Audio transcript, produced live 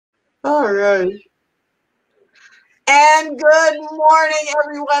All right. And good morning,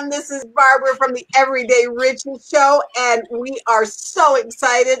 everyone. This is Barbara from the Everyday Riches Show, and we are so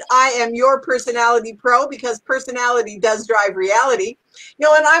excited. I am your personality pro because personality does drive reality.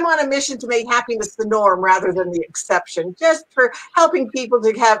 And I'm on a mission to make happiness the norm rather than the exception, just for helping people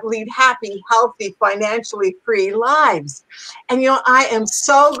to lead happy, healthy, financially free lives. And I am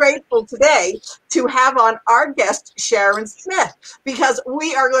so grateful today to have on our guest, Sharon Smith, because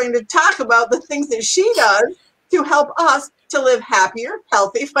we are going to talk about the things that she does to help us to live happier,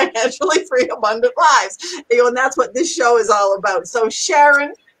 healthy, financially free, abundant lives. And that's what this show is all about. So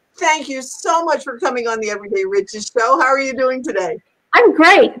Sharon, thank you so much for coming on the Everyday Riches Show. How are you doing today? I'm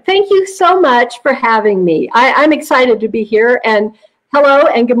great. Thank you so much for having me. I'm excited to be here. And hello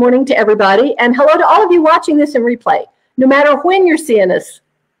and good morning to everybody. And hello to all of you watching this in replay. No matter when you're seeing us,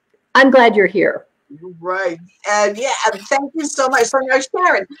 I'm glad you're here. Right. And yeah, thank you so much. So now,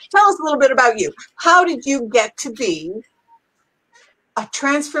 Sharon, tell us a little bit about you. How did you get to be a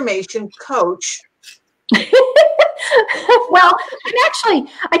transformation coach? Well,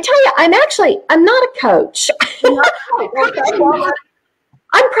 I'm not a coach.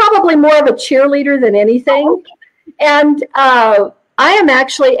 I'm probably more of a cheerleader than anything. And I am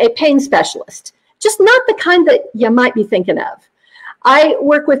actually a pain specialist, just not the kind that you might be thinking of. I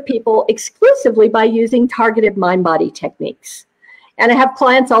work with people exclusively by using targeted mind-body techniques. And I have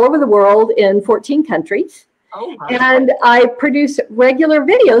clients all over the world in 14 countries. Oh, wow. And I produce regular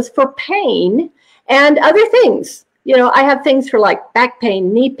videos for pain and other things. I have things for like back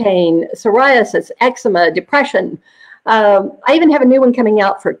pain, knee pain, psoriasis, eczema, depression. I even have a new one coming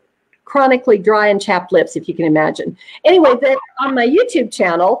out for chronically dry and chapped lips, if you can imagine. Anyway, they're on my YouTube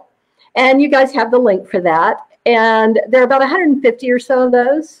channel, and you guys have the link for that. And there are about 150 or so of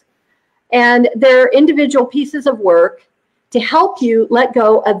those. And they're individual pieces of work to help you let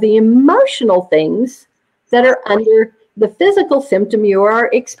go of the emotional things that are under the physical symptom you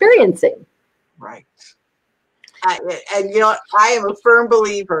are experiencing. Right. And I am a firm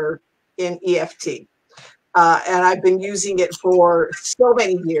believer in EFT. And I've been using it for so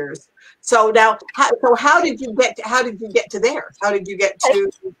many years. So now, how did you get to there? How did you get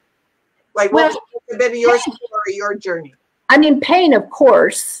to, like, what was a bit of your story, your journey? I mean, pain, of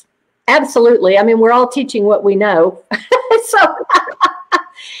course, absolutely. I mean, we're all teaching what we know.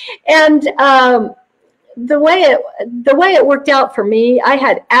 And the way it worked out for me, I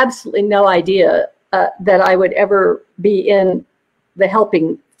had absolutely no idea that I would ever be in the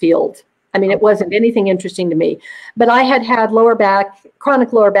helping field. I mean, it wasn't anything interesting to me, but I had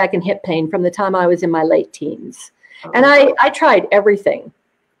chronic lower back and hip pain from the time I was in my late teens. And I tried everything.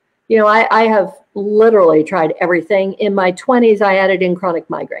 I have literally tried everything. In my 20s, I added in chronic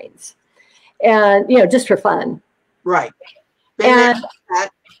migraines, and, just for fun. Right. And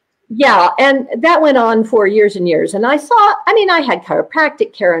that went on for years and years. And I had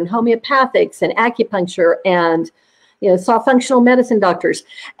chiropractic care and homeopathics and acupuncture and, saw functional medicine doctors,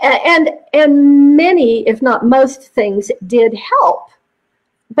 and many, if not most things did help,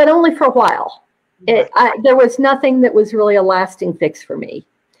 but only for a while. There was nothing that was really a lasting fix for me.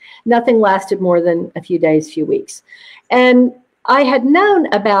 Nothing lasted more than a few days, few weeks. And I had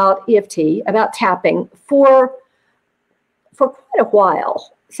known about EFT, about tapping for quite a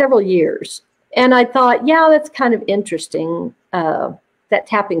while, several years. And I thought, yeah, that's kind of interesting, that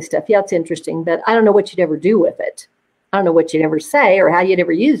tapping stuff. Yeah, it's interesting, but I don't know what you'd ever do with it. I don't know what you'd ever say or how you'd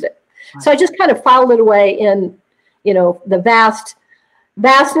ever use it. Right. So I just kind of filed it away in, the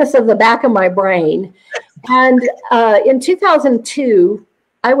vastness of the back of my brain. And in 2002,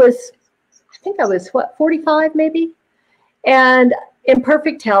 I think I was 45 maybe, and in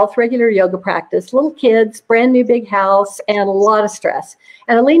perfect health, regular yoga practice, little kids, brand new big house, and a lot of stress.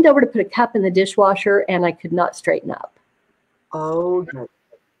 And I leaned over to put a cup in the dishwasher, and I could not straighten up. Oh,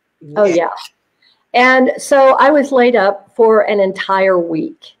 yeah. Oh, yeah. And so I was laid up for an entire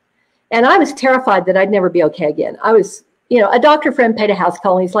week, and I was terrified that I'd never be okay again. I was, a doctor friend paid a house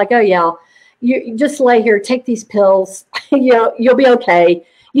call, and he's like, oh, yeah, you just lay here, take these pills, you'll be okay.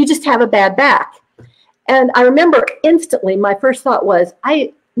 You just have a bad back. And I remember instantly my first thought was,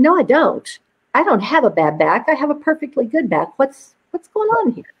 no, I don't. I don't have a bad back. I have a perfectly good back. What's going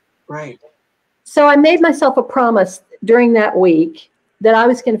on here? Right. So I made myself a promise during that week that I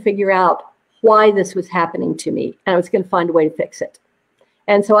was going to figure out why this was happening to me, and I was going to find a way to fix it.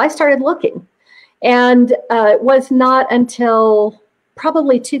 And so I started looking. And it was not until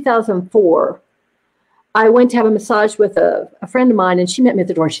probably 2004, I went to have a massage with a friend of mine, and she met me at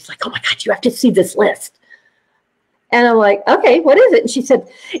the door. And she's like, oh my God, you have to see this list. And I'm like, okay, what is it? And she said,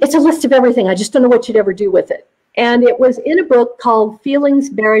 it's a list of everything. I just don't know what you'd ever do with it. And it was in a book called Feelings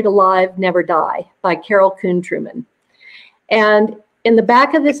Buried Alive Never Die by Carol Kuhn Truman. And in the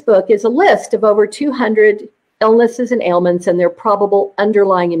back of this book is a list of over 200 illnesses and ailments and their probable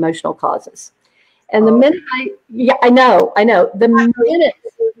underlying emotional causes. And the minute I know. The minute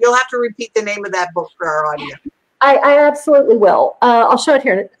you'll have to repeat the name of that book for our audience. I absolutely will. I'll show it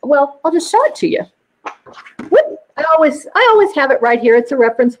here. Well, I'll just show it to you. Whoop. I always have it right here. It's a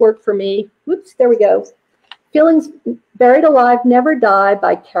reference work for me. Whoops, there we go. Feelings Buried Alive Never Die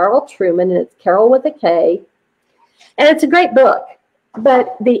by Carol Truman, and it's Carol with a K. And it's a great book.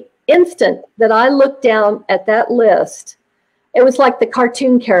 But the instant that I looked down at that list, it was like the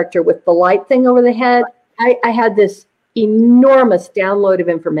cartoon character with the light thing over the head. I had this enormous download of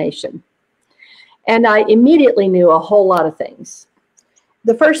information. And I immediately knew a whole lot of things.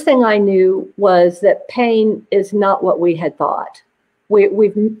 The first thing I knew was that pain is not what we had thought.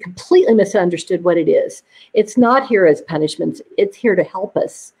 We've completely misunderstood what it is. It's not here as punishment. It's here to help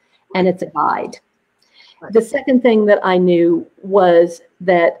us, and it's a guide. The second thing that I knew was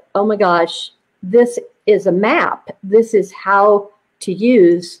that, oh my gosh, this is a map. This is how to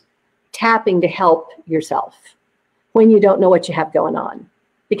use tapping to help yourself when you don't know what you have going on,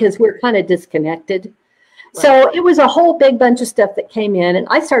 because we're kind of disconnected. Right. So it was a whole big bunch of stuff that came in, and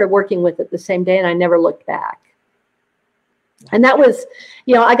I started working with it the same day, and I never looked back. And that was,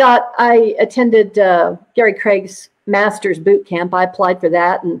 I attended Gary Craig's master's boot camp. I applied for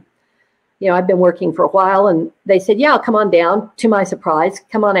that, and I've been working for a while, and they said, yeah, come on down. To my surprise,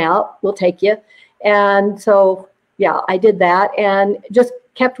 come on out. We'll take you. And so, yeah, I did that and just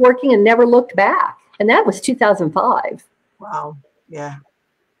kept working and never looked back. And that was 2005. Wow. Yeah.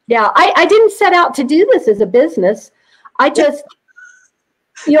 Yeah. I didn't set out to do this as a business. I just,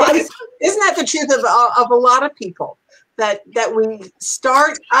 isn't that the truth of a lot of people? That we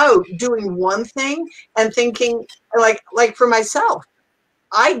start out doing one thing and thinking, like for myself,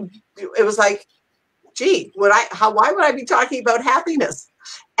 it was like, gee, why would I be talking about happiness?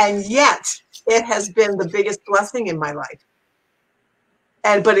 And yet it has been the biggest blessing in my life.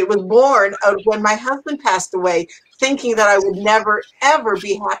 But it was born out of when my husband passed away, thinking that I would never, ever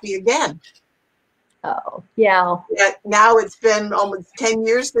be happy again. Oh, yeah. Yet now it's been almost 10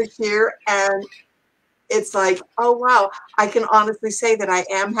 years this year, and it's like, oh, wow, I can honestly say that I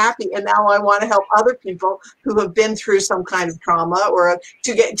am happy. And now I want to help other people who have been through some kind of trauma or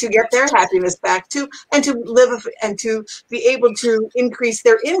to get their happiness back too, and to live and to be able to increase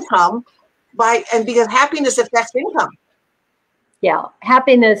their income because happiness affects income. Yeah.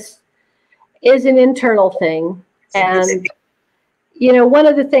 Happiness is an internal thing. And, one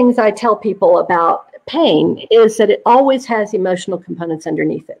of the things I tell people about pain is that it always has emotional components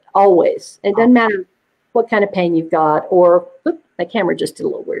underneath it. Always. It doesn't matter what kind of pain you've got, or my camera just did a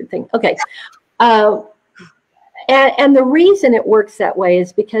little weird thing. Okay. And the reason it works that way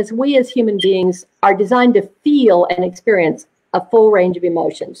is because we as human beings are designed to feel and experience a full range of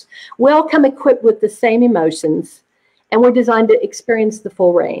emotions. We all come equipped with the same emotions, and we're designed to experience the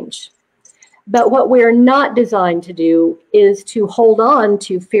full range. But what we're not designed to do is to hold on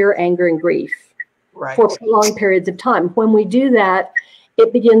to fear, anger, and grief for prolonged periods of time. When we do that,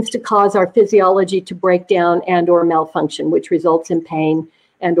 it begins to cause our physiology to break down and or malfunction, which results in pain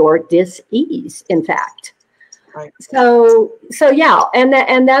and or dis-ease, in fact. Right. So yeah,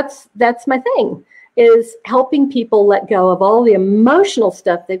 and that's my thing, is helping people let go of all the emotional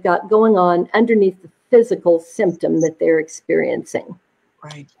stuff they've got going on underneath the physical symptom that they're experiencing.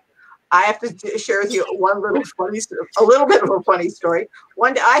 Right. I have to share with you a little bit of a funny story.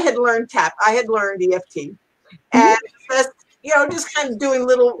 One day I had learned EFT, and just kind of doing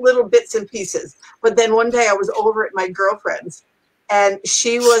little bits and pieces. But then one day I was over at my girlfriend's, and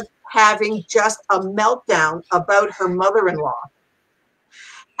she was having just a meltdown about her mother-in-law.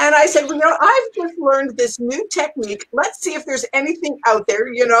 And I said, I've just learned this new technique. Let's see if there's anything out there,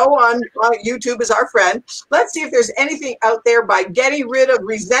 on YouTube is our friend. Let's see if there's anything out there by getting rid of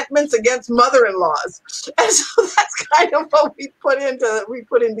resentments against mother-in-laws. And so that's kind of what we put into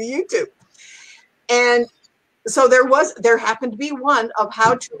YouTube. And so there happened to be one of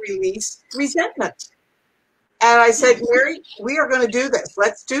how to release resentment. And I said, Mary, we are going to do this.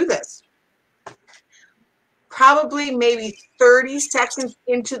 Let's do this. Probably maybe 30 seconds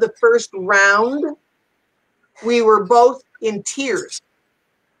into the first round, we were both in tears.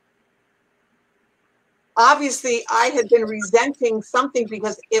 Obviously, I had been resenting something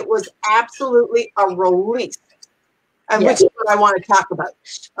because it was absolutely a release, and which is what I want to talk about,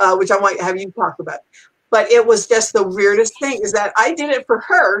 which I want to have you talk about. But it was just the weirdest thing, is that I did it for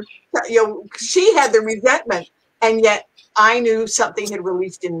her. She had the resentment, and yet I knew something had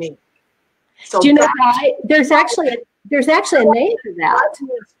released in me. So do you know why? There's actually a name for that. How do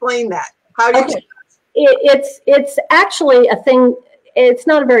you explain that? How do you? Okay. It's actually a thing. It's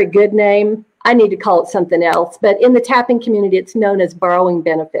not a very good name. I need to call it something else. But in the tapping community, it's known as borrowing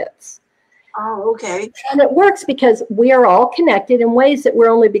benefits. Oh, okay. And it works because we are all connected in ways that we're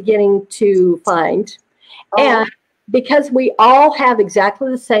only beginning to find. Oh. And because we all have exactly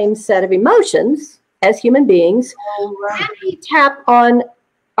the same set of emotions as human beings, and we tap on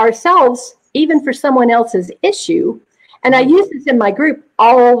ourselves even for someone else's issue. And I use this in my group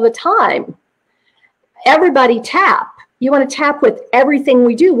all the time. Everybody tap. You want to tap with everything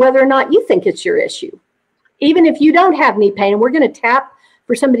we do, whether or not you think it's your issue. Even if you don't have knee pain, and we're going to tap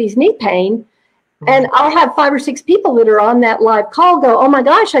for somebody's knee pain, and I'll have 5 or 6 people that are on that live call go, oh my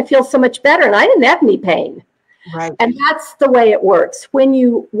gosh, I feel so much better, and I didn't have knee pain. Right. And that's the way it works. When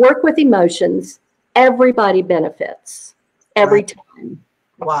you work with emotions, everybody benefits every time.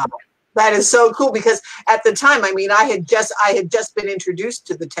 Wow. That is so cool, because at the time, I mean, I had just been introduced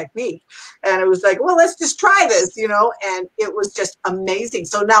to the technique, and it was like, well, let's just try this, you know, and it was just amazing.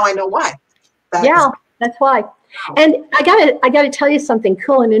 So now I know why. That's why. And I gotta tell you something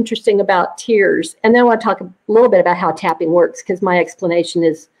cool and interesting about tears, and then I want to talk a little bit about how tapping works, because my explanation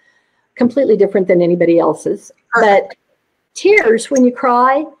is completely different than anybody else's. Perfect. But tears, when you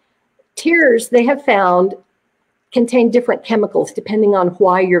cry, tears, they have found, contain different chemicals depending on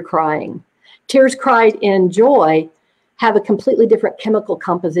why you're crying. Tears cried in joy have a completely different chemical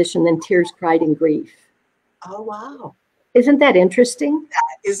composition than tears cried in grief. Oh, wow. Isn't that interesting?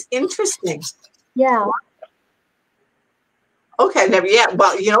 That is interesting. Yeah. Okay, yeah.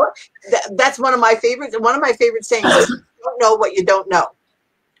 Well, you know what? That's one of my favorites. One of my favorite sayings is, you don't know what you don't know.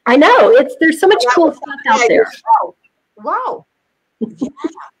 I know. There's so much cool stuff out there. Wow. Yeah.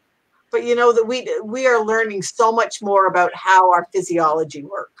 But you know that we are learning so much more about how our physiology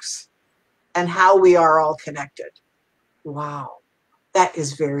works and how we are all connected. Wow. That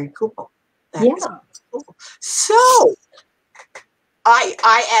is very cool. That is cool. So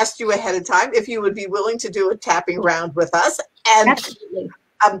I asked you ahead of time if you would be willing to do a tapping round with us. And absolutely.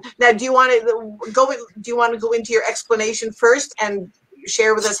 Now, do you want to go into your explanation first and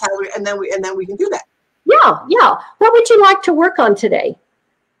share with us how and then we can do that? Yeah. What would you like to work on today?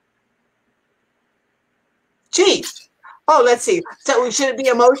 Geez. Oh, let's see. So should it be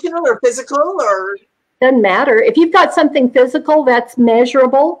emotional or physical or? Doesn't matter. If you've got something physical, that's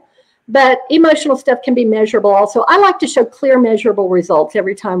measurable, but emotional stuff can be measurable also. I like to show clear, measurable results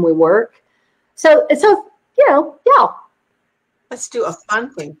every time we work. So yeah. Let's do a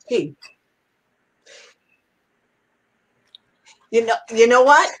fun thing. Gee. You know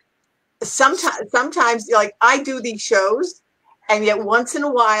what? Sometimes like I do these shows, and yet once in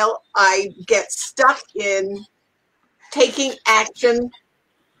a while I get stuck in taking action,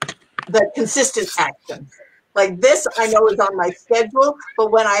 the consistent action. Like this, I know is on my schedule,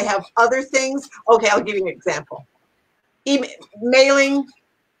 but when I have other things, okay, I'll give you an example. Mailing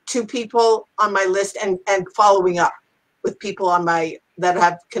to people on my list and following up with people on that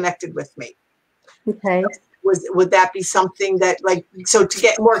have connected with me. Okay. Would that be something that so to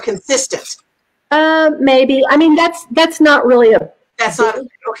get more consistent? Maybe. I mean, that's not really that's not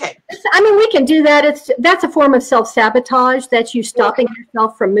okay. I mean, we can do that. That's a form of self-sabotage. That's you stopping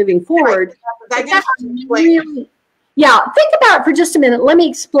yourself from moving forward. Right. Really, yeah. Think about it for just a minute. Let me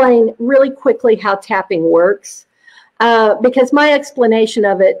explain really quickly how tapping works, because my explanation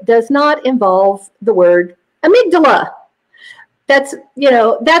of it does not involve the word amygdala. That's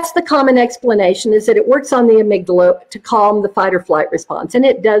the common explanation, is that it works on the amygdala to calm the fight or flight response. And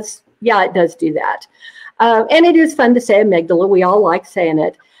it does, it does do that. And it is fun to say amygdala. We all like saying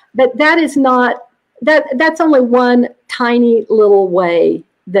it. But that is not, that's only one tiny little way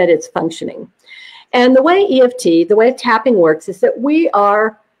that it's functioning. And the way EFT, the way tapping works, is that we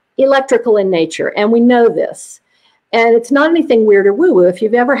are electrical in nature, and we know this. And it's not anything weird or woo-woo. If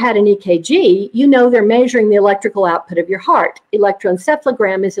you've ever had an EKG, you know they're measuring the electrical output of your heart.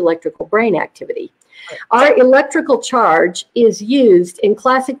 Electroencephalogram is electrical brain activity. Our electrical charge is used in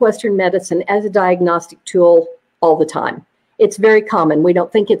classic Western medicine as a diagnostic tool all the time. It's very common. We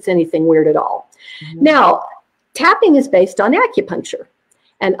don't think it's anything weird at all. Mm-hmm. Now, tapping is based on acupuncture.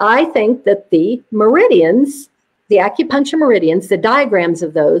 And I think that the meridians, the acupuncture meridians, the diagrams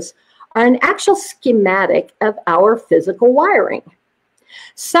of those, are an actual schematic of our physical wiring.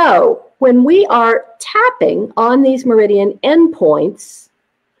 So when we are tapping on these meridian endpoints,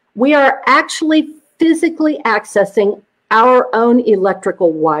 we are actually physically accessing our own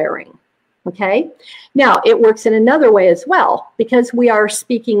electrical wiring. Okay? Now, it works in another way as well, because we are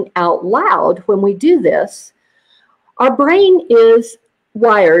speaking out loud when we do this. Our brain is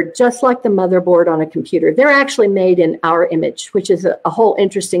wired just like the motherboard on a computer. They're actually made in our image, which is a whole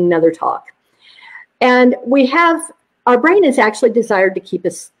interesting another talk. And we have, our brain is actually designed to keep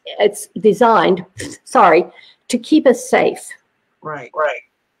us, it's designed, sorry, to keep us safe. Right.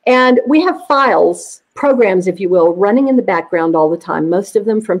 And we have files, programs, if you will, running in the background all the time, most of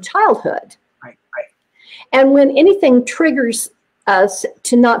them from childhood. Right. And when anything triggers us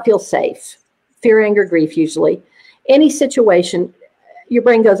to not feel safe, fear, anger, grief usually, any situation, your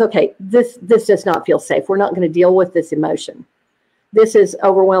brain goes, okay, this does not feel safe. We're not going to deal with this emotion. This is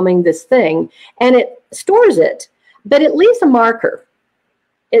overwhelming, this thing. And it stores it, but it leaves a marker.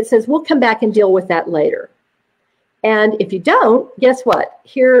 It says, we'll come back and deal with that later. And if you don't, guess what?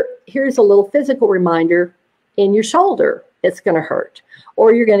 Here's a little physical reminder in your shoulder. It's going to hurt.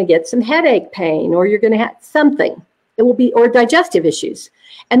 Or you're going to get some headache pain, or you're going to have something. It will be, or digestive issues.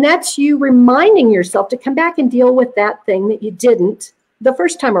 And that's you reminding yourself to come back and deal with that thing that you didn't the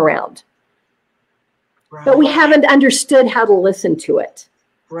first time around. Right. But we haven't understood how to listen to it.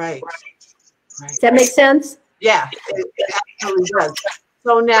 Right. Does that make sense? Yeah, it actually does.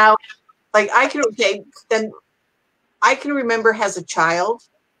 So now, like I can remember as a child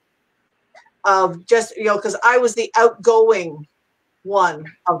of just, because I was the outgoing one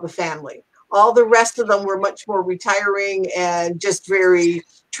of the family. All the rest of them were much more retiring and just very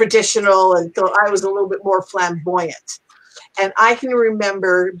traditional. And so I was a little bit more flamboyant. And I can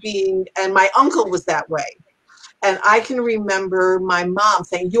remember and my uncle was that way. And I can remember my mom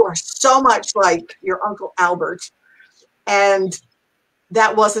saying, you are so much like your Uncle Albert. And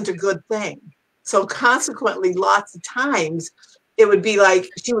that wasn't a good thing. So consequently, lots of times it would be like,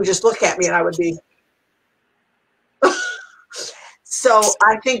 she would just look at me and I would be. So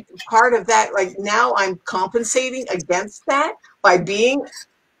I think part of that, like now I'm compensating against that by being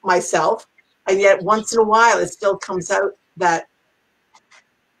myself. And yet once in a while, it still comes out that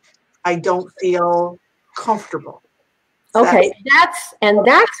I don't feel comfortable. Okay, that's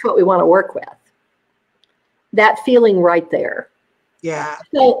what we want to work with. That feeling right there. Yeah.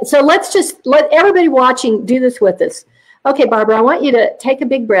 So let's just let everybody watching do this with us. Okay, Barbara, I want you to take a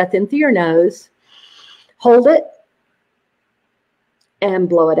big breath in through your nose, hold it, and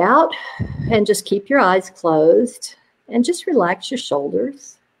blow it out, and just keep your eyes closed, and just relax your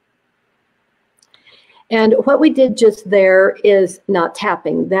shoulders. And what we did just there is not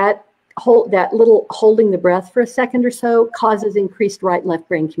tapping. That little holding the breath for a second or so causes increased right and left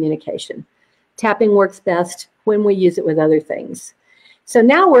brain communication. Tapping works best when we use it with other things. So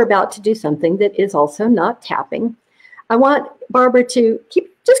now we're about to do something that is also not tapping. I want Barbara to keep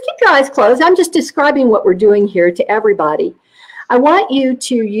your eyes closed. I'm just describing what we're doing here to everybody. I want you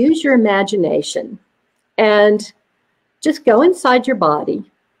to use your imagination and just go inside your body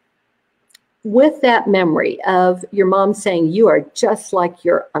with that memory of your mom saying, you are just like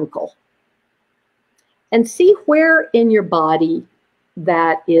your uncle. And see where in your body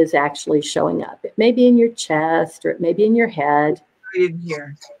that is actually showing up. It may be in your chest, or it may be in your head. Right in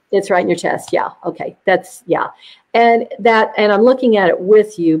here. It's right in your chest. Yeah. Okay. That's, yeah. And I'm looking at it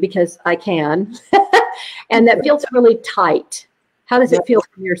with you because I can. And that feels really tight. How does it feel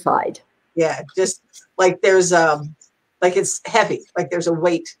from your side? Yeah. Just like there's like it's heavy, like there's a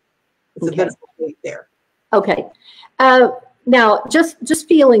weight. It's a bit of a weight there. Okay. Now, just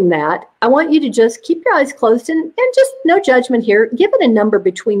feeling that, I want you to just keep your eyes closed and just no judgment here. Give it a number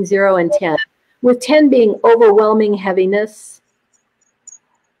between 0 and 10, with 10 being overwhelming heaviness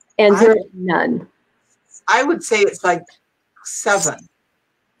and 0 none. I would say it's like 7.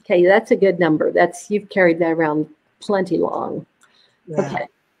 Okay, that's a good number. You've carried that around plenty long. Yeah. Okay.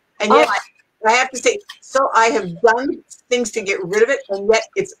 And yet, I have to say, so I have done things to get rid of it, and yet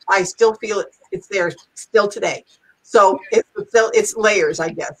I still feel it's there still today. So it's layers, I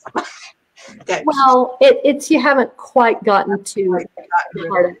guess. Okay. Well, you haven't quite gotten to the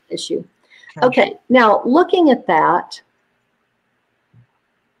heart of the issue. Okay. Now looking at that,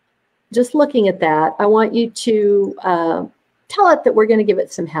 I want you to tell it that we're going to give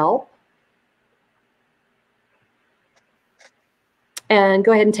it some help. And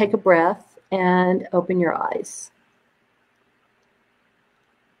go ahead and take a breath and open your eyes.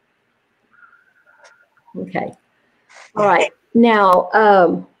 Okay. All right. Now,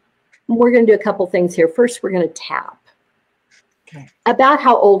 we're going to do a couple things here. First, we're going to tap. Okay. About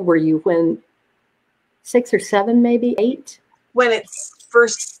how old were you when 6 or 7, maybe 8? When it's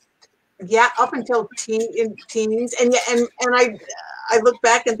first, yeah, up until teens. And yeah, and I look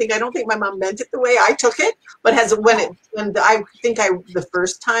back and think, I don't think my mom meant it the way I took it, but the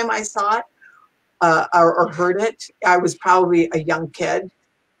first time I saw it or heard it, I was probably a young kid,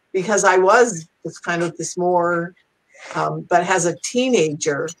 because I was just kind of this more But as a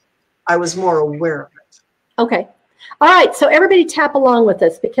teenager, I was more aware of it. Okay. All right. So everybody tap along with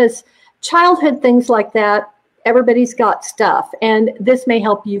us, because childhood things like that, everybody's got stuff, and this may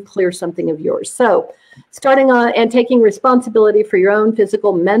help you clear something of yours. So starting on and taking responsibility for your own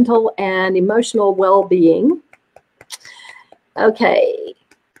physical, mental, and emotional well-being. Okay.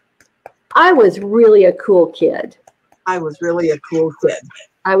 I was really a cool kid. I was really a cool kid.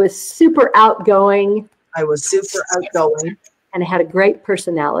 I was super outgoing. I was super outgoing. And I had a great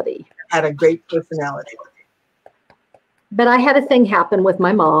personality. Had a great personality. But I had a thing happen with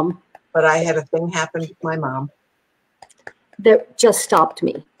my mom. But I had a thing happen with my mom. That just stopped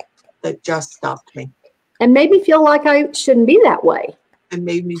me. That just stopped me. And made me feel like I shouldn't be that way. And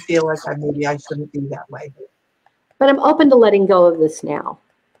made me feel like maybe I shouldn't be that way. But I'm open to letting go of this now.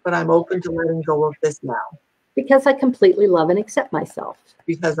 But I'm open to letting go of this now. Because I completely love and accept myself.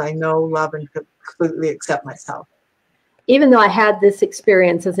 Because I know, love, and completely accept myself. Even though I had this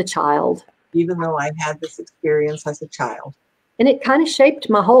experience as a child. Even though I had this experience as a child. And it kind of shaped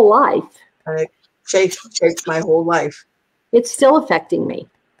my whole life. And it shaped my whole life. It's still affecting me.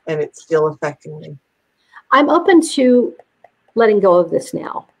 And it's still affecting me. I'm open to letting go of this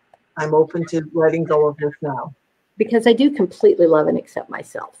now. I'm open to letting go of this now. Because I do completely love and accept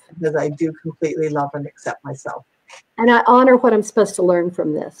myself. Because I do completely love and accept myself. And I honor what I'm supposed to learn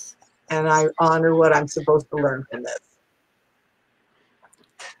from this. And I honor what I'm supposed to learn from this.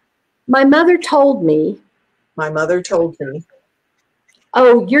 My mother told me. My mother told me.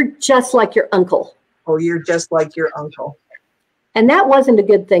 Oh, you're just like your uncle. Oh, you're just like your uncle. And that wasn't a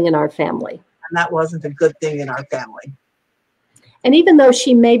good thing in our family. And that wasn't a good thing in our family. And even though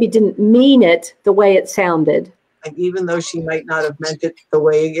she maybe didn't mean it the way it sounded. And even though she might not have meant it the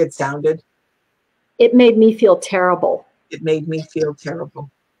way it sounded. It made me feel terrible. It made me feel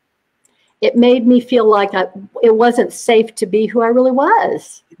terrible. It made me feel like it wasn't safe to be who I really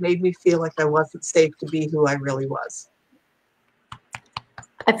was. It made me feel like I wasn't safe to be who I really was.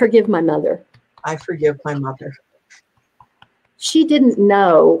 I forgive my mother. I forgive my mother. She didn't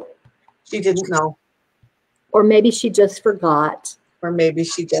know. She didn't know. Or maybe she just forgot. Or maybe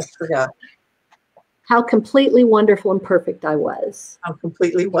she just forgot. How completely wonderful and perfect I was. How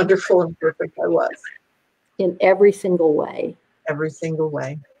completely wonderful and perfect I was. In every single way. Every single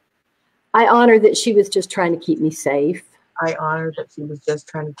way. I honor that she was just trying to keep me safe. I honor that she was just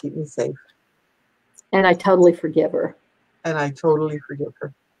trying to keep me safe. And I totally forgive her. And I totally forgive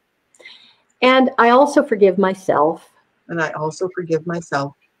her. And I also forgive myself. And I also forgive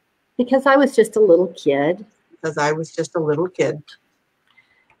myself. Because I was just a little kid. Because I was just a little kid.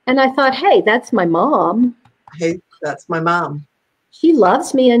 And I thought, hey, that's my mom. Hey, that's my mom. She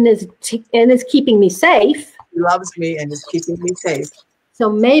loves me and is keeping me safe. She loves me and is keeping me safe. So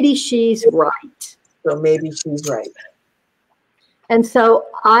maybe she's right. So maybe she's right. And so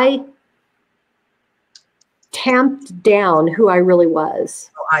I tamped down who I really was.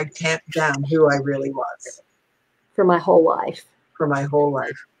 So I tamped down who I really was. For my whole life. For my whole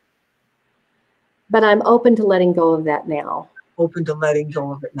life. But I'm open to letting go of that now. Open to letting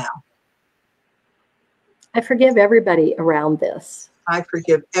go of it now. I forgive everybody around this. I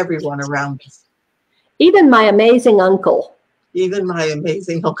forgive everyone around us. Even my amazing uncle. Even my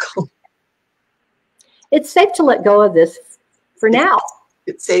amazing uncle. It's safe to let go of this for now.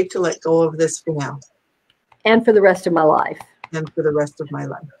 It's safe to let go of this for now. And for the rest of my life. And for the rest of my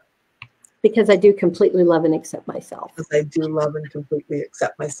life. Because I do completely love and accept myself. Because I do love and completely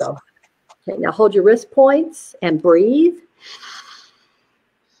accept myself. Okay, now hold your wrist points and breathe.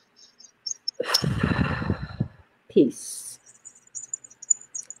 Peace.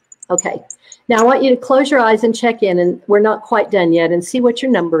 Okay, now I want you to close your eyes and check in, and we're not quite done yet, and see what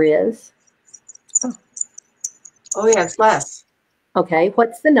your number is. Oh yeah, it's less. Okay,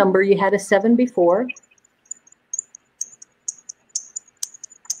 what's the number? You had a 7 before.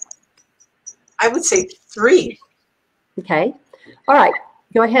 I would say 3. Okay, all right,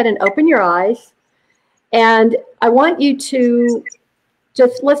 go ahead and open your eyes, and I want you to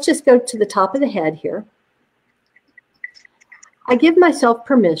let's just go to the top of the head here. I give myself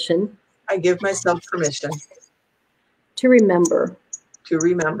permission. I give myself permission. To remember. To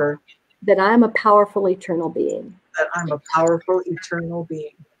remember. That I am a powerful eternal being. That I'm a powerful eternal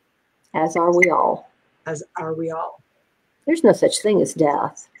being. As are we all. As are we all. There's no such thing as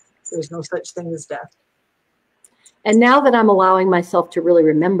death. There's no such thing as death. And now that I'm allowing myself to really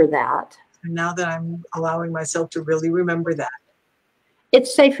remember that. And now that I'm allowing myself to really remember that.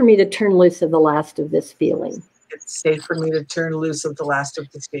 It's safe for me to turn loose of the last of this feeling. It's safe for me to turn loose of the last of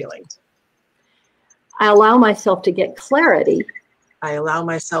this feeling. I allow myself to get clarity. I allow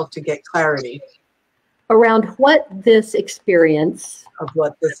myself to get clarity. around what this experience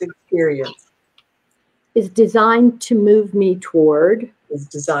is designed to move me toward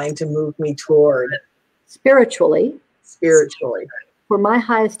spiritually for my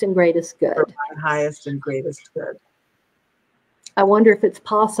highest and greatest good. I wonder if it's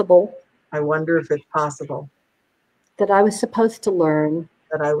possible that I was supposed to learn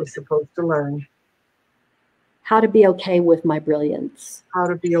how to be okay with my brilliance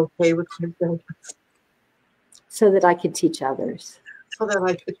so that I could teach others.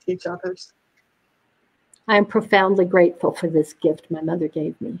 I am profoundly grateful for this gift my mother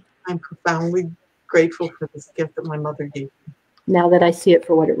gave me. Now that I see it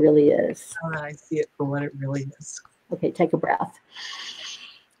for what it really is. Okay, take a breath.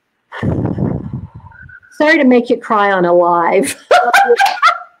 Sorry to make you cry on a live.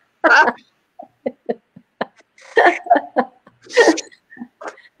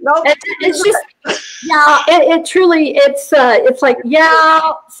 Nope. It's just, yeah, it truly, it's like,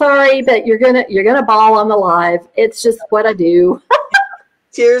 yeah, sorry, but you're gonna bawl on the live. It's just what I do.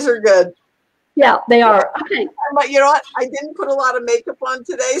 Tears are good. Yeah, they are. Okay. But you know what? I didn't put a lot of makeup on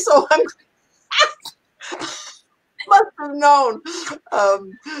today, so I'm must have known.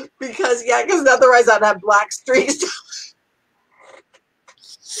 Because otherwise I'd have black streaks.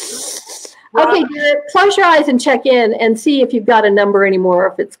 Okay, dear, close your eyes and check in and see if you've got a number anymore,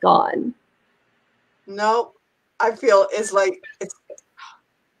 or if it's gone. No, I feel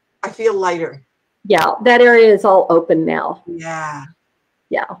I feel lighter. Yeah, that area is all open now. Yeah.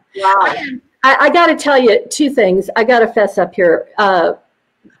 Yeah. Wow. I got to tell you two things. I got to fess up here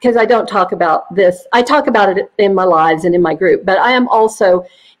because I don't talk about this. I talk about it in my lives and in my group, but I am also,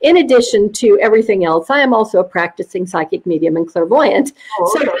 in addition to everything else, I am also a practicing psychic medium and clairvoyant.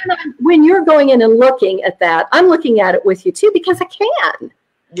 Oh, okay. So when you're going in and looking at that, I'm looking at it with you too, because I can.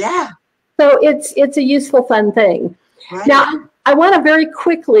 Yeah. So it's a useful, fun thing. Right. Now, I want to very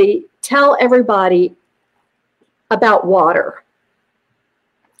quickly tell everybody about water.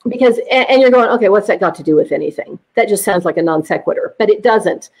 Because, and you're going, okay, what's that got to do with anything? That just sounds like a non sequitur, but it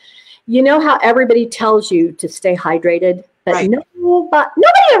doesn't. You know how everybody tells you to stay hydrated, but right.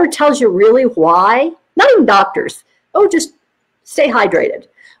 Nobody ever tells you really why. Not even doctors. Oh, just stay hydrated.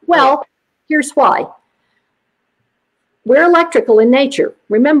 Well, right. Here's why. We're electrical in nature.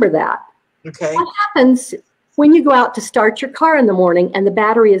 Remember that. Okay. What happens when you go out to start your car in the morning and the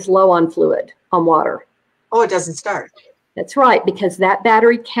battery is low on fluid, on water? Oh, it doesn't start. That's right, because that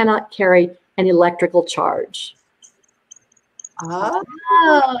battery cannot carry an electrical charge.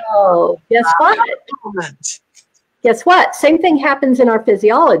 Oh, guess what? Guess what? Same thing happens in our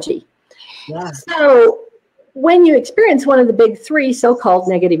physiology. Yeah. So when you experience one of the big three so-called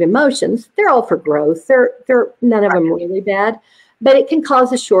negative emotions, they're all for growth. They're none of them really bad, but it can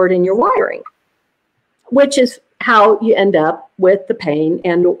cause a short in your wiring, which is how you end up with the pain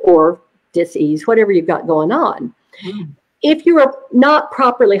and or dis-ease, whatever you've got going on. Mm. If you are not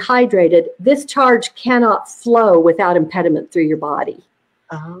properly hydrated, this charge cannot flow without impediment through your body.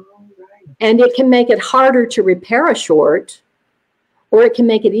 Oh, right. And it can make it harder to repair a short, or it can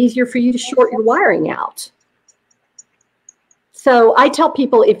make it easier for you to short your wiring out. So I tell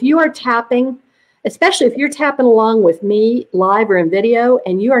people, if you are tapping, especially if you're tapping along with me live or in video,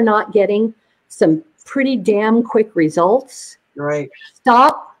 and you are not getting some pretty damn quick results, right?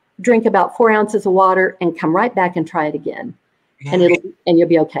 Stop. Drink about 4 ounces of water and come right back and try it again. Yeah. And you'll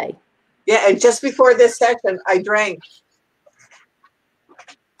be okay. Yeah, and just before this session, I drank.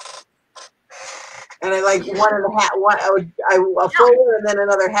 And I like one and a half, a full and then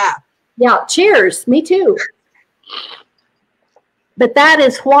another half. Yeah, cheers. Me too. But that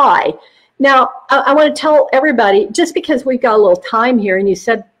is why. Now, I want to tell everybody, just because we've got a little time here and you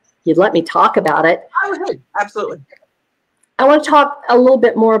said you'd let me talk about it. I would, absolutely. I want to talk a little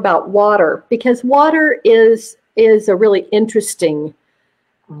bit more about water, because water is a really interesting.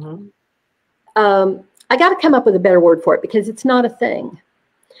 Mm-hmm. I got to come up with a better word for it, because it's not a thing.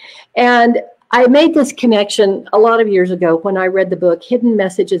 And I made this connection a lot of years ago when I read the book Hidden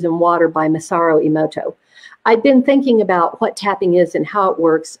Messages in Water by Masaru Emoto. I'd been thinking about what tapping is and how it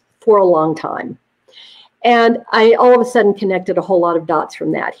works for a long time. And I all of a sudden connected a whole lot of dots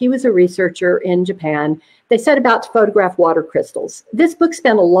from that. He was a researcher in Japan. They set about to photograph water crystals. This book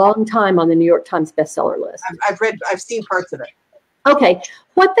spent a long time on the New York Times bestseller list. I've seen parts of it. Okay.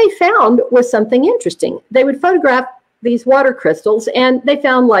 What they found was something interesting. They would photograph these water crystals, and they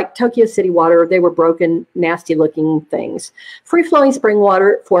found, like Tokyo City water, they were broken, nasty looking things. Free-flowing spring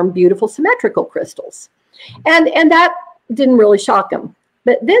water formed beautiful symmetrical crystals. And that didn't really shock them.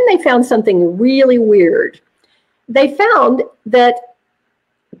 But then they found something really weird. They found that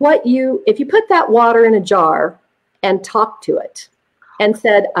if you put that water in a jar and talked to it and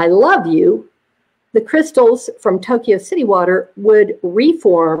said, I love you, the crystals from Tokyo City water would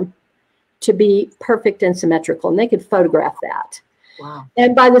reform to be perfect and symmetrical, and they could photograph that. Wow.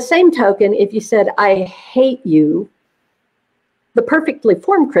 And by the same token, if you said, I hate you, the perfectly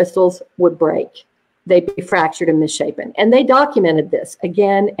formed crystals would break. They'd be fractured and misshapen. And they documented this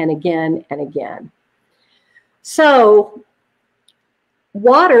again and again and again. So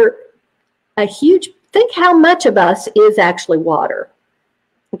water, think how much of us is actually water,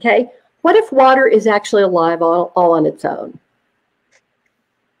 okay? What if water is actually alive all on its own?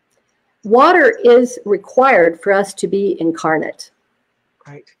 Water is required for us to be incarnate.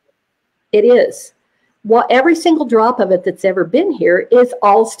 Right. It is. Well, every single drop of it that's ever been here is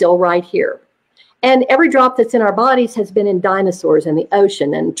all still right here. And every drop that's in our bodies has been in dinosaurs and the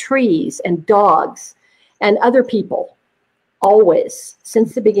ocean and trees and dogs and other people, always,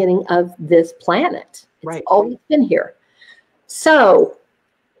 since the beginning of this planet. Right. It's always been here. So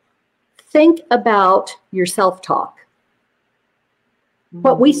think about your self-talk.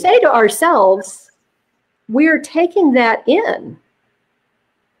 What we say to ourselves, we're taking that in.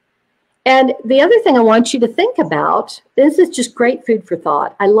 And the other thing I want you to think about, this is just great food for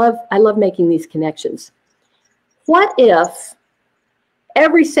thought. I love making these connections. What if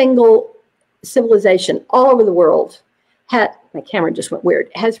every single civilization all over the world my camera just went weird,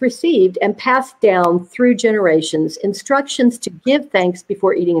 has received and passed down through generations instructions to give thanks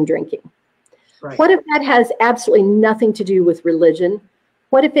before eating and drinking? Right. What if that has absolutely nothing to do with religion?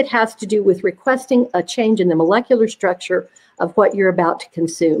 What if it has to do with requesting a change in the molecular structure of what you're about to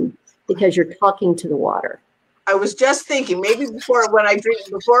consume because you're talking to the water? I was just thinking, maybe before I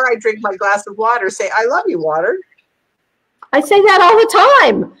drink my glass of water, say, I love you, water. I say that all the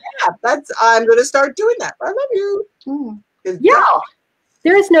time. Yeah, I'm going to start doing that. I love you. Yeah,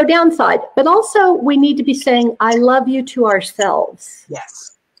 there is no downside. But also we need to be saying, I love you to ourselves.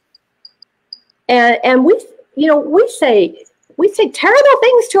 Yes. And we say terrible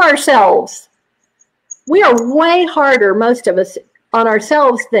things to ourselves. We are way harder, most of us, on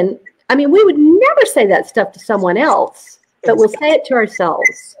ourselves than, we would never say that stuff to someone else, but we'll say it to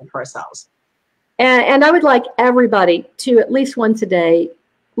ourselves. And I would like everybody to at least once a day,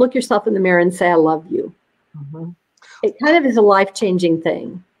 look yourself in the mirror and say, I love you. Mm-hmm. It kind of is a life-changing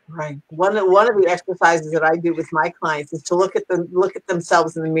thing. Right. One of the exercises that I do with my clients is to look at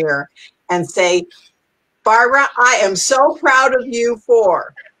themselves in the mirror and say, Barbara, I am so proud of you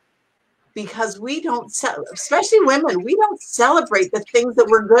because we don't, especially women, we don't celebrate the things that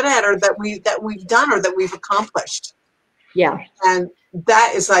we're good at or that we've done or that we've accomplished. Yeah. And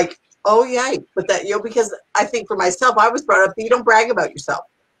that is like, oh yeah, but that, because I think for myself, I was brought up that you don't brag about yourself.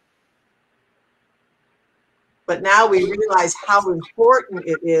 But now we realize how important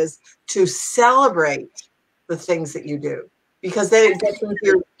it is to celebrate the things that you do, because then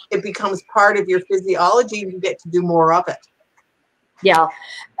it becomes part of your physiology and you get to do more of it. Yeah.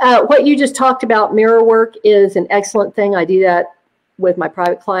 What you just talked about, mirror work, is an excellent thing. I do that with my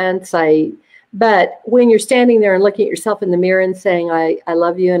private clients. But when you're standing there and looking at yourself in the mirror and saying, I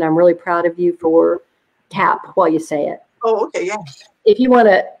love you and I'm really proud of you, tap while you say it. Oh, okay, yeah. If you want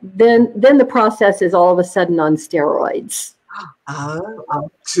to, then the process is all of a sudden on steroids.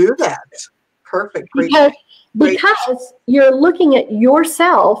 I'll do that. Perfect. Great. Because you're looking at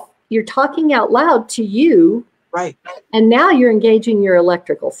yourself, you're talking out loud to you. Right. And now you're engaging your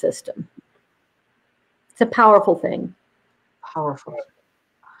electrical system. It's a powerful thing. Powerful.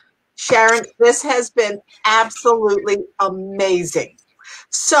 Sharon, this has been absolutely amazing.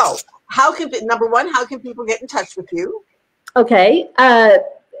 So number one, how can people get in touch with you? Okay.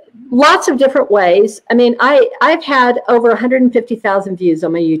 Lots of different ways. I've had over 150,000 views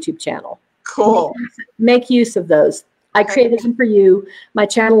on my YouTube channel. Cool. Make use of those. I created them for you. My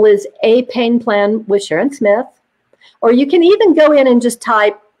channel is A Pain Plan with Sharon Smith. Or you can even go in and just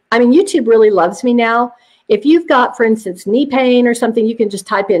type, YouTube really loves me now. If you've got, for instance, knee pain or something, you can just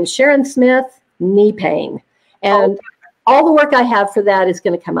type in Sharon Smith, knee pain. And all the work I have for that is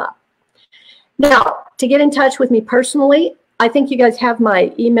going to come up. Now, to get in touch with me personally, I think you guys have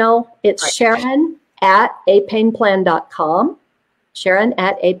my email. It's Sharon@apainplan.com.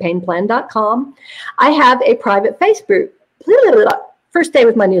 Sharon@apainplan.com. I have a private Facebook. First day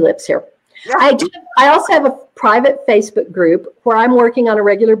with my new lips here. Yeah. I also have a private Facebook group where I'm working on a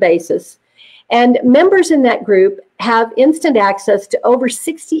regular basis. And members in that group have instant access to over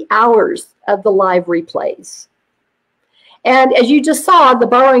 60 hours of the live replays. And as you just saw, the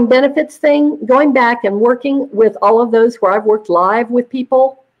borrowing benefits thing, going back and working with all of those where I've worked live with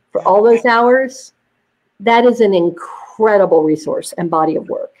people for all those hours, that is an incredible resource and body of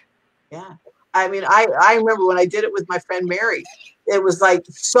work. Yeah. I mean, I remember when I did it with my friend Mary, it was like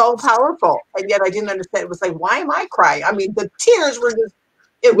so powerful. And yet I didn't understand. It was like, why am I crying? I mean, the tears were just,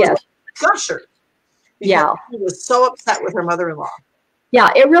 it was Yes. like gushers because Yeah. she was so upset with her mother-in-law. Yeah,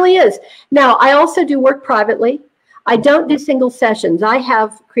 it really is. Now, I also do work privately. I don't do single sessions. I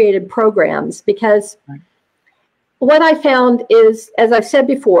have created programs because what I found is, as I've said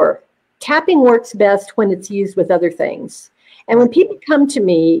before, tapping works best when it's used with other things. And when people come to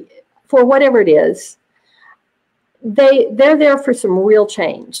me for whatever it is, they're there for some real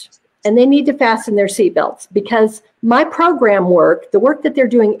change. And they need to fasten their seatbelts because my program work, the work that they're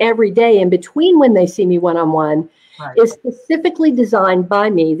doing every day in between when they see me one-on-one, is specifically designed by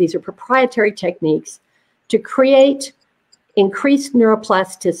me. These are proprietary techniques to create increased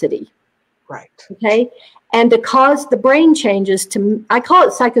neuroplasticity. Right. Okay. And to cause the brain changes to, I call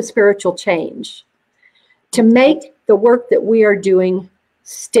it psychospiritual change, to make the work that we are doing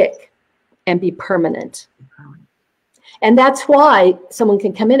stick and be permanent. And that's why someone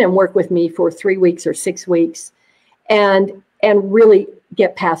can come in and work with me for 3 weeks or 6 weeks and really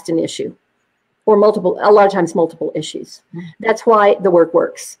get past an issue or multiple, a lot of times multiple issues. That's why the work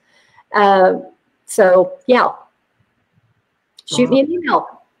works. So yeah, shoot me an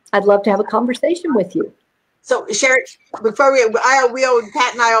email. I'd love to have a conversation with you. So Sharon, before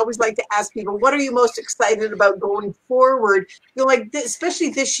Pat and I always like to ask people, what are you most excited about going forward? You know, like this, especially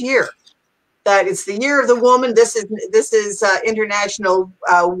this year, that it's the year of the woman. This is International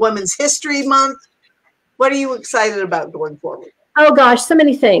Women's History Month. What are you excited about going forward? Oh gosh, so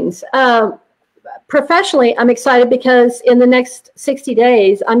many things. Professionally, I'm excited because in the next 60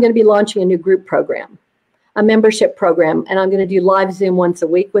 days, I'm going to be launching a new group program, a membership program, and I'm going to do live Zoom once a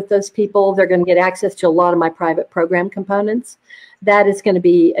week with those people. They're going to get access to a lot of my private program components. That is going to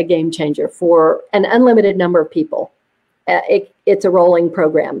be a game changer for an unlimited number of people. It's a rolling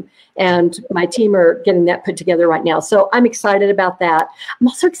program, and my team are getting that put together right now. So I'm excited about that. I'm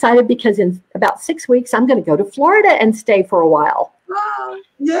also excited because in about 6 weeks, I'm going to go to Florida and stay for a while. Wow,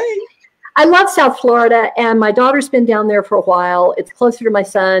 yay. I love South Florida, and my daughter's been down there for a while. It's closer to my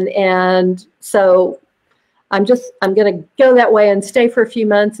son, and so I'm going to go that way and stay for a few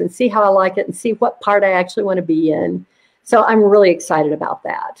months and see how I like it and see what part I actually want to be in. So I'm really excited about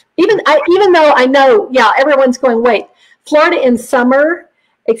that. Even though I know, yeah, everyone's going, wait, Florida in summer,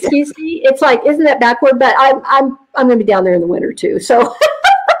 excuse me. It's like, isn't that backward? But I'm going to be down there in the winter too. So,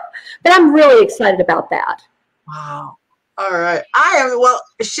 but I'm really excited about that. Wow. All right. Well,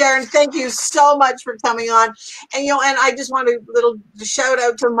 Sharon, thank you so much for coming on. And, you know, and I just want a little shout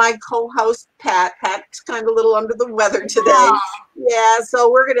out to my co-host, Pat. Pat's kind of a little under the weather today. Yeah. So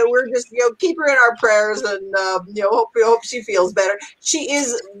we're just, you know, keep her in our prayers and, you know, hope she feels better. She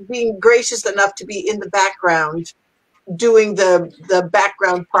is being gracious enough to be in the background doing the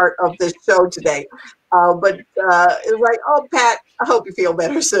background part of the show today. But it was like, oh, Pat, I hope you feel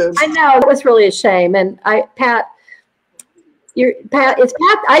better soon. I know, it was really a shame. And Pat, it's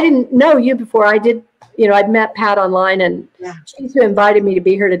Pat. I didn't know you before. I did, you know, I'd met Pat online, and she's who invited me to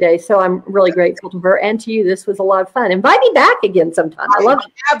be here today. So I'm really grateful to her and to you. This was a lot of fun. Invite me back again sometime. I love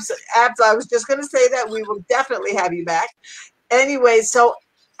it. Absolutely. I was just going to say that we will definitely have you back. Anyway, so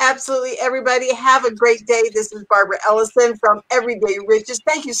absolutely, everybody, have a great day. This is Barbara Ellison from Everyday Riches.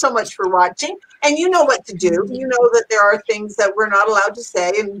 Thank you so much for watching. And you know what to do. You know that there are things that we're not allowed to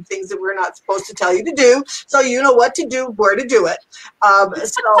say and things that we're not supposed to tell you to do. So you know what to do, where to do it.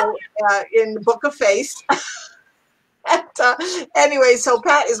 In the Book of Face. Anyway, so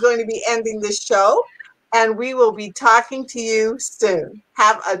Pat is going to be ending this show, and we will be talking to you soon.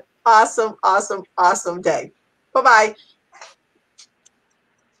 Have an awesome, awesome, awesome day. Bye-bye.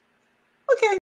 Okay.